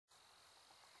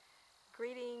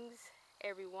Greetings,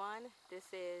 everyone. This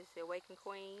is the Awakened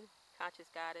Queen, Conscious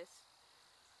Goddess.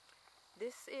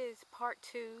 This is part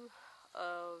 2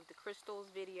 of the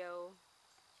crystals video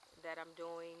that I'm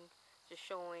doing, just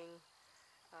showing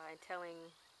and telling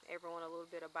everyone a little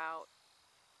bit about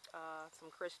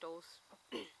some crystals,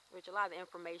 which a lot of the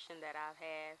information that I've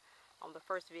had on the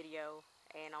first video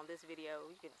and on this video,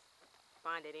 you can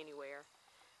find it anywhere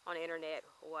on the internet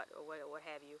or what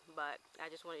have you, but I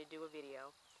just wanted to do a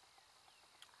video.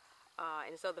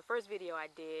 And so the first video I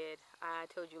did, I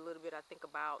told you a little bit, I think,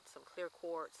 about some clear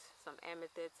quartz, some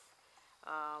amethysts,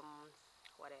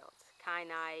 what else?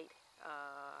 Kyanite,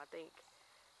 I think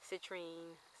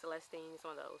citrine, celestine,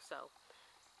 some of those. So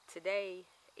today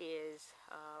is,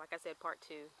 like I said, part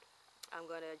 2. I'm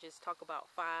going to just talk about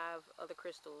 5 other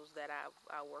crystals that I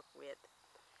work with.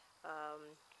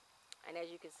 And as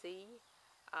you can see,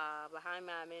 behind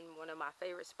me, I'm in one of my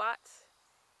favorite spots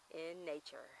in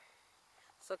nature.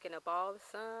 Soaking up all the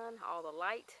sun, all the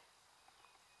light,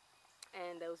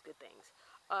 and those good things.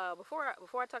 Before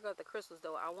I talk about the crystals,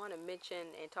 though, I want to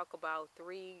mention and talk about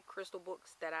 3 crystal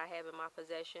books that I have in my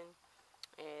possession,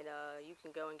 and you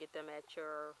can go and get them at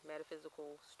your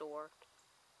metaphysical store.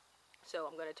 So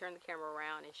I'm going to turn the camera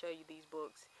around and show you these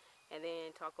books, and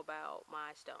then talk about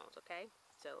my stones. Okay?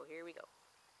 So here we go.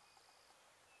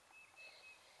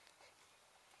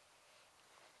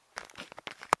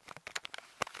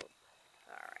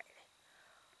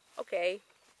 Okay,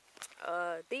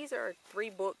 these are 3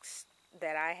 books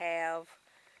that I have,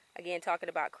 again, talking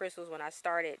about crystals. When I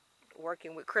started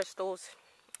working with crystals,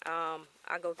 I'll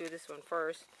go through this one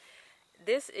first.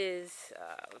 This is,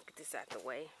 get this out the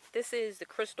way, this is the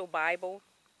Crystal Bible,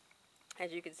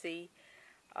 as you can see,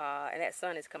 and that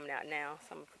sun is coming out now,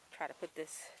 so I'm going to try to put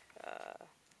this,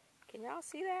 can y'all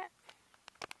see that?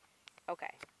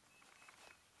 Okay,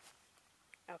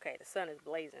 the sun is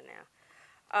blazing now.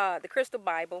 The Crystal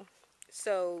Bible.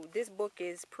 So this book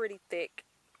is pretty thick,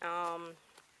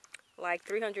 like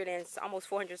 300 and almost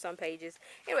 400 some pages.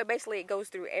 Anyway, basically it goes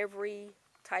through every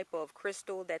type of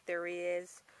crystal that there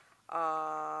is,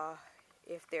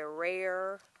 if they're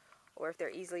rare or if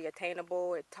they're easily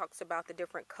attainable. It talks about the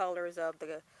different colors of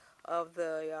the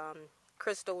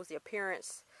crystals, the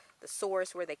appearance, the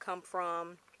source, where they come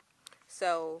from.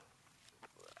 So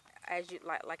as you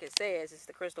like it says, it's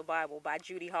the Crystal Bible by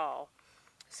Judy Hall.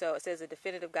 So it says a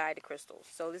definitive guide to crystals.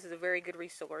 So this is a very good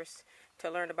resource to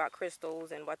learn about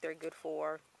crystals and what they're good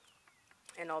for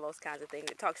and all those kinds of things.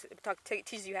 It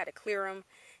teaches you how to clear them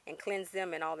and cleanse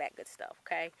them and all that good stuff,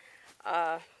 okay?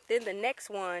 Then the next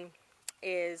one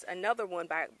is another one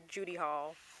by Judy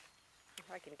Hall. If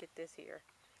I can get this here.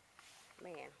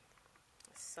 Man,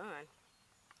 the sun.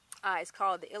 It's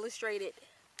called the Illustrated,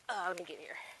 let me get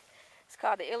here. It's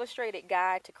called the Illustrated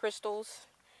Guide to Crystals.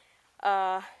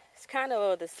 It's kind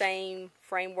of the same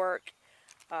framework.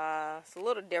 It's a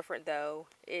little different, though.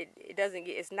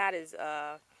 It's not as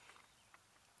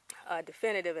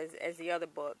definitive as the other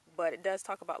book, but it does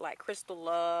talk about like crystal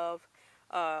love.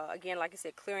 Again, like I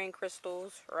said, cleansing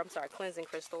crystals,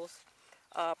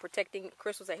 protecting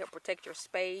crystals that help protect your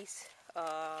space,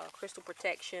 crystal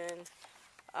protection,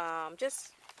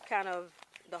 just kind of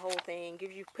the whole thing.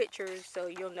 Give you pictures so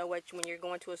you'll know when you're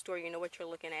going to a store, you know what you're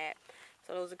looking at.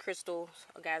 So those are crystals,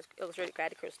 guys, Illustrated Guide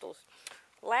to Crystals.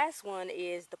 Last one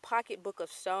is the Pocket Book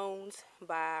of Stones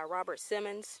by Robert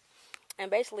Simmons. And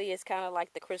basically it's kind of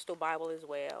like the Crystal Bible as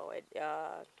well. It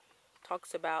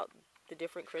talks about the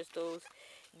different crystals,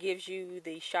 gives you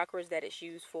the chakras that it's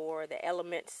used for, the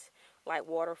elements like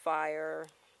water, fire,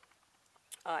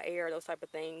 air, those type of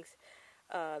things.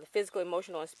 The physical,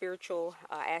 emotional, and spiritual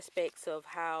aspects of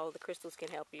how the crystals can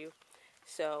help you.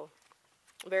 So,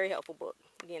 very helpful book.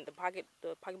 Again, the Pocket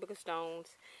Book of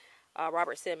Stones,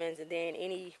 Robert Simmons, and then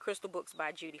any crystal books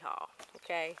by Judy Hall.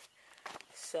 Okay,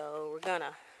 so we're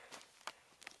gonna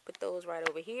put those right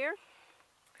over here,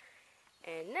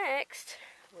 and next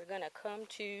we're gonna come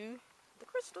to the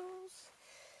crystals.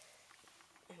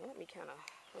 And let me kind of,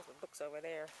 there's the books over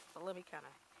there, so let me kind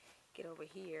of get over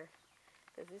here,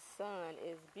 because this sun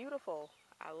is beautiful.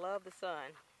 I love the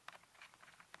sun.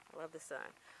 I love the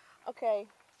sun. Okay.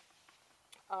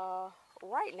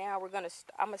 Right now I'm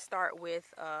gonna start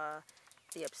with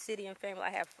the obsidian family. I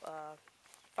have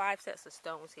 5 sets of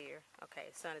stones here. Okay,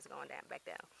 the sun is going back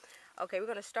down. Okay, we're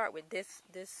gonna start with this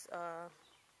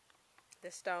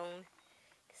stone.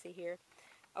 See here.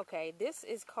 Okay, this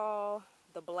is called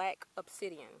the black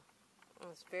obsidian.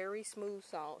 It's very smooth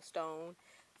stone.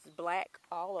 It's black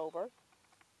all over.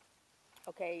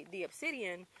 Okay, the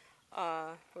obsidian.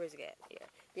 Where is it at? Yeah,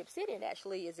 the obsidian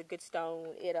actually is a good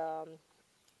stone.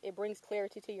 It brings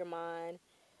clarity to your mind.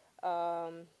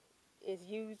 is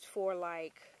used for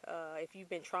like if you've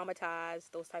been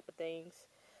traumatized, those type of things.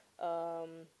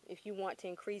 If you want to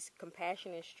increase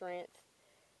compassion and strength,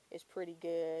 it's pretty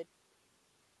good.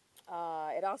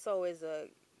 It also is a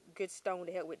good stone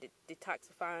to help with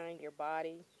detoxifying your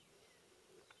body.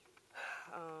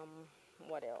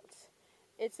 What else?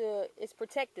 It's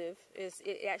protective.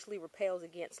 It actually repels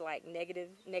against like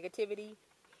negativity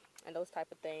and those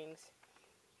type of things.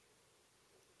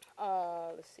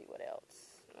 Let's see what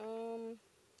else.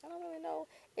 I don't really know.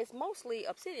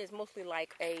 Obsidian is mostly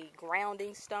like a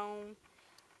grounding stone,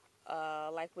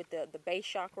 like with the base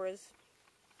chakras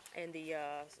and the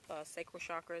sacral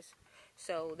chakras.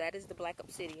 So that is the black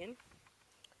obsidian.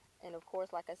 And of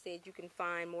course, like I said, you can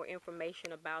find more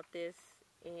information about this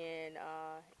in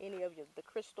any of the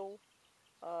crystal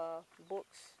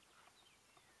books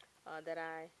that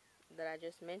I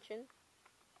just mentioned.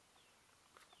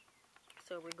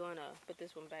 So we're gonna put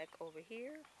this one back over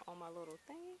here on my little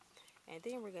thing, and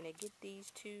then we're gonna get these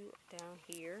two down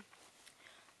here.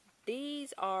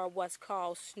 These are what's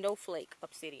called snowflake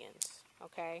obsidians.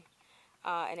 Okay,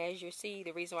 and as you see,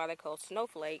 the reason why they're called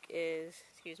snowflake is,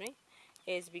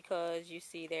 is because you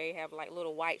see they have like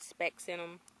little white specks in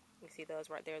them. You see those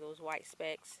right there, those white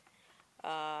specks.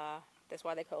 That's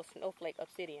why they call snowflake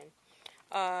obsidian.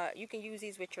 You can use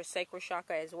these with your sacral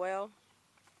chakra as well.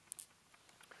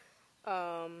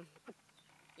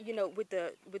 With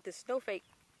the snowflake,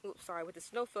 with the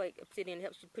snowflake obsidian, it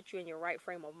helps you put you in your right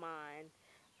frame of mind.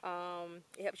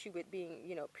 It helps you with being,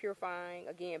 purifying,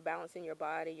 again, balancing your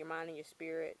body, your mind, and your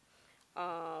spirit.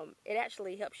 It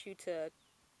actually helps you to,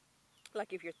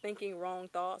 like, if you're thinking wrong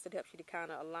thoughts, it helps you to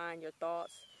kind of align your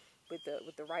thoughts with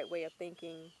the right way of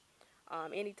thinking.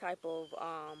 Any type of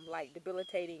like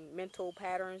debilitating mental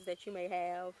patterns that you may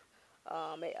have,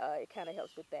 it kind of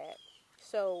helps with that.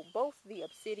 So both the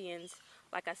obsidians,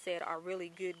 like I said, are really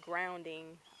good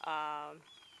grounding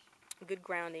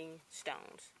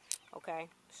stones. Okay,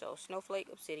 so snowflake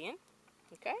obsidian.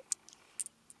 Okay.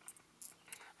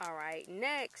 All right.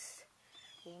 Next,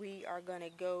 we are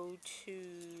gonna go to,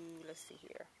 let's see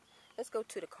here. Let's go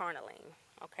to the carnelian.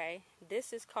 Okay,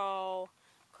 this is called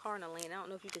Carnelian. I don't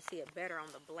know if you can see it better on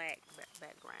the black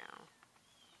background.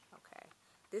 Okay,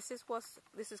 this is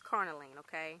carnelian.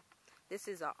 Okay, this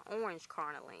is an orange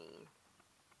carnelian,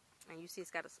 and you see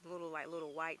it's got some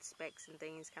little white specks and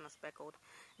things, kind of speckled.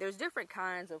 There's different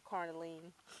kinds of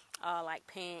carnelian, like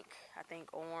pink, I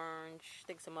think orange, I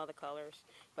think some other colors,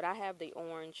 but I have the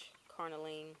orange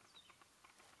carnelian,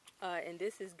 and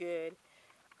this is good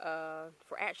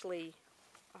for actually,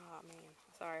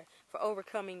 for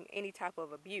overcoming any type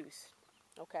of abuse.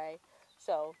 Okay,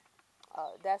 so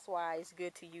that's why it's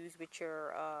good to use with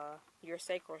your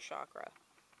sacral chakra.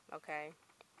 Okay,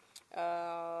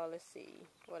 let's see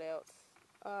what else.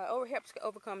 Helps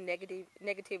overcome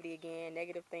negativity again,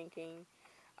 negative thinking.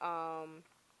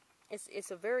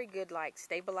 It's a very good like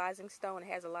stabilizing stone. It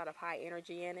has a lot of high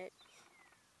energy in it,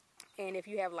 and if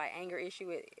you have like anger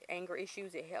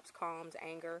issues, it helps calms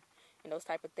anger and those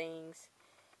type of things.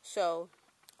 So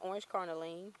orange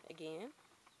carnelian again.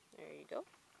 There you go.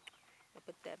 I'll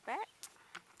put that back.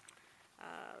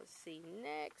 Let's see.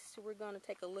 Next, we're going to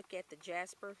take a look at the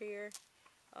jasper here.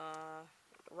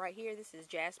 Right here, this is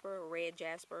jasper, red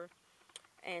jasper.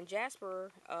 And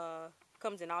jasper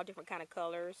comes in all different kind of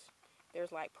colors.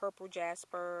 There's like purple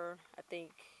jasper. I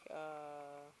think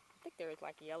there's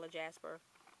like yellow jasper.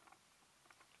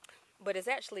 But it's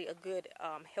actually a good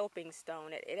helping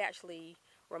stone. It actually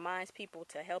reminds people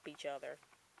to help each other.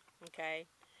 Okay,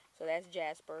 so that's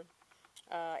jasper.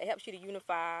 It helps you to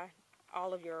unify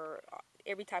all of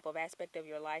every type of aspect of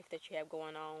your life that you have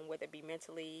going on, whether it be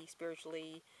mentally,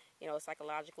 spiritually,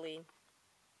 psychologically.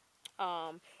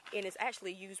 And it's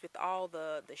actually used with all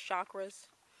the chakras.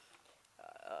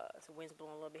 So wind's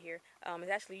blowing a little bit here.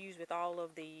 It's actually used with all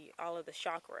of the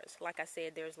chakras. Like I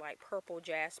said, there's like purple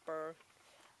jasper.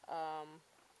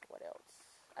 What else?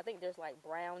 I think there's like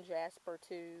brown jasper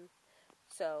too.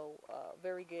 So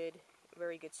very good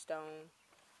stone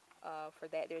for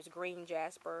that. There's green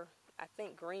jasper. I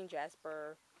think green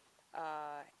jasper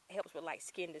helps with like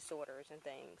skin disorders and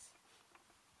things.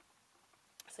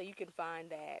 So you can find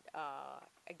that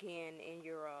again in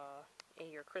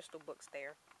your crystal books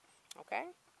there. Okay.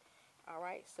 All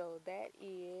right. So that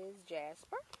is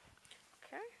jasper.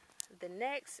 Okay. The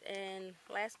next and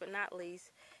last but not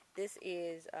least, this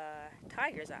is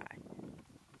tiger's eye.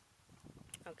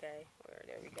 Okay.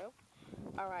 There we go.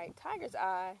 All right. Tiger's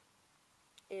eye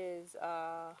is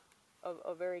a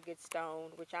very good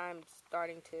stone, which I'm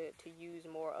starting to use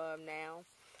more of now.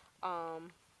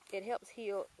 It helps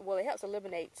heal. Well, it helps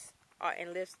eliminates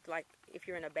and lifts like if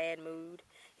you're in a bad mood.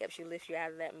 Helps you lift you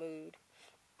out of that mood.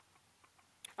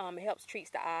 It helps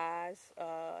treats the eyes,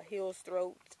 heals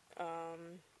throat,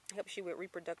 helps you with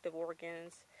reproductive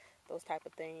organs, those type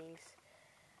of things.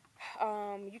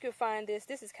 You can find this.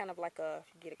 This is kind of like a,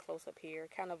 if you get it close up here,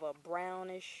 kind of a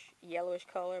brownish, yellowish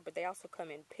color, but they also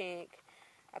come in pink,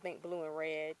 I think blue and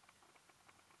red.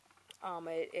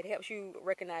 It helps you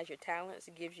recognize your talents.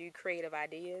 It gives you creative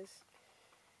ideas.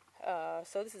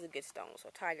 So this is a good stone. So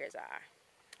tiger's eye.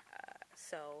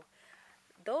 So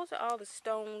those are all the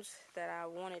stones that I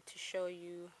wanted to show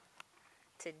you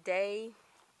today.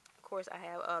 Of course, I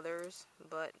have others,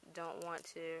 but don't want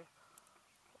to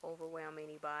overwhelm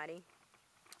anybody.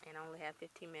 And I only have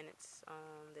 15 minutes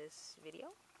on this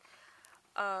video.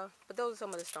 But those are some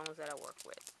of the stones that I work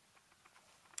with.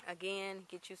 Again,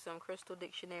 get you some crystal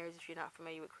dictionaries if you're not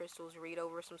familiar with crystals. Read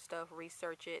over some stuff,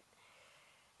 research it,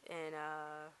 and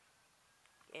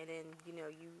then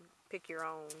you pick your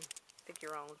own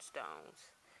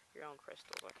stones, your own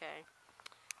crystals. Okay.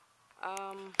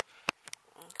 I'm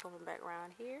coming back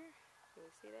around here. Can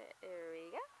you see that? There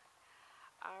we go.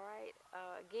 All right.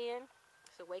 Again,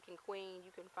 it's Awakened Queen.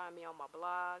 You can find me on my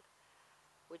blog,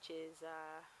 which is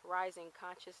Rising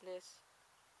Consciousness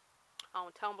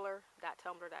on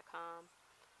tumblr.com.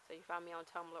 So you find me on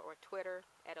Tumblr or Twitter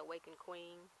at Awakened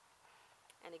Queen.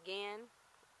 And again,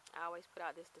 I always put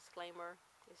out this disclaimer,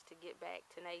 is to get back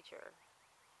to nature.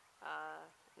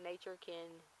 Nature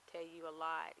can tell you a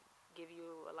lot, give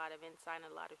you a lot of insight and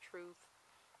a lot of truth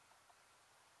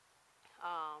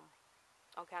on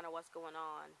kind of what's going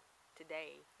on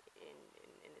today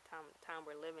in the time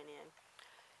we're living in.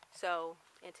 So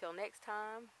until next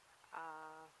time,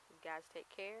 you guys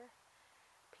take care.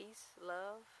 Peace,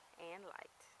 love, and light.